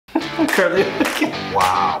Carly,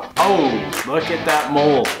 wow. Oh, look at that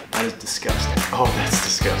mold. That is disgusting. Oh, that's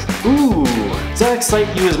disgusting. Ooh, does that excite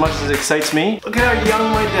you as much as it excites me? Look at how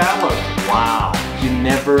young my dad looks. Wow, you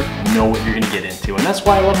never know what you're gonna get into, and that's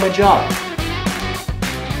why I love my job.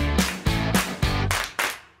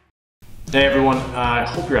 Hey everyone, I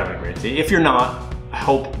hope you're having a great day. If you're not, I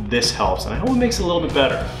hope this helps, and I hope it makes it a little bit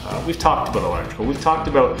better. We've talked about electrical, we've talked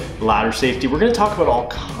about ladder safety, we're gonna talk about all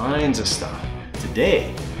kinds of stuff.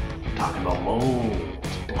 Today, we're talking about mold,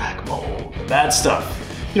 black mold, the bad stuff.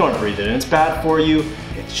 You don't want to breathe it in, it's bad for you.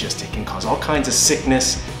 It can cause all kinds of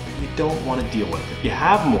sickness. You don't want to deal with it. If you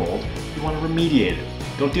have mold, you want to remediate it.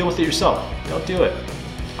 Don't deal with it yourself, don't do it.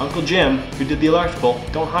 Uncle Jim, who did the electrical,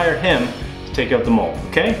 don't hire him to take out the mold,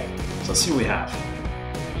 okay? So let's see what we have.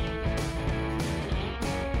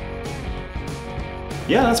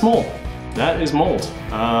 Yeah, that's mold. That is mold.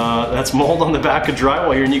 That's mold on the back of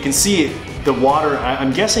drywall here, and you can see the water.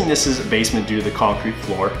 I'm guessing this is a basement due to the concrete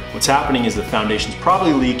floor. What's happening is the foundation's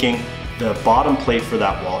probably leaking. The bottom plate for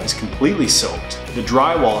that wall is completely soaked. The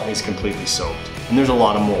drywall is completely soaked, and there's a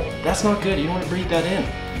lot of mold. That's not good. You don't want to breathe that in.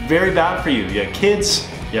 Very bad for you. You have kids,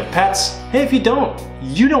 you have pets. Hey, if you don't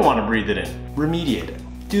want to breathe it in. Remediate it.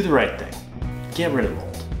 Do the right thing. Get rid of mold.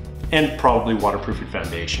 And probably waterproof your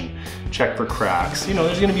foundation. Check for cracks. You know,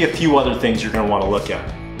 there's gonna be a few other things you're gonna wanna look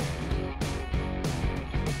at.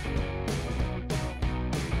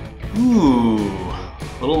 Ooh,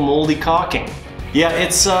 little moldy caulking. Yeah,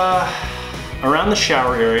 it's around the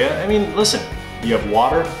shower area. I mean, listen, you have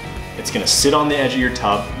water, it's gonna sit on the edge of your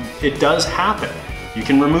tub. It does happen. You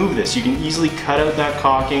can remove this. You can easily cut out that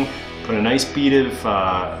caulking, put a nice bead of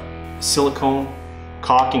silicone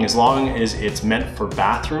caulking, as long as it's meant for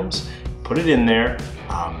bathrooms, put it in there.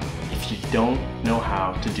 If you don't know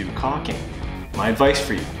how to do caulking, my advice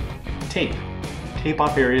for you, tape. Tape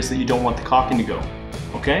off areas that you don't want the caulking to go,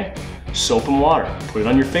 okay? Soap and water, put it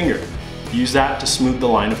on your finger. Use that to smooth the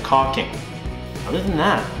line of caulking. Other than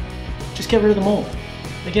that, just get rid of the mold.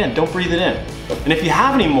 Again, don't breathe it in. And if you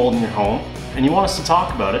have any mold in your home and you want us to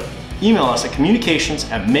talk about it, email us at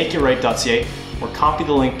communications@makeitright.ca or copy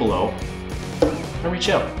the link below and reach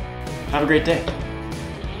out. Have a great day.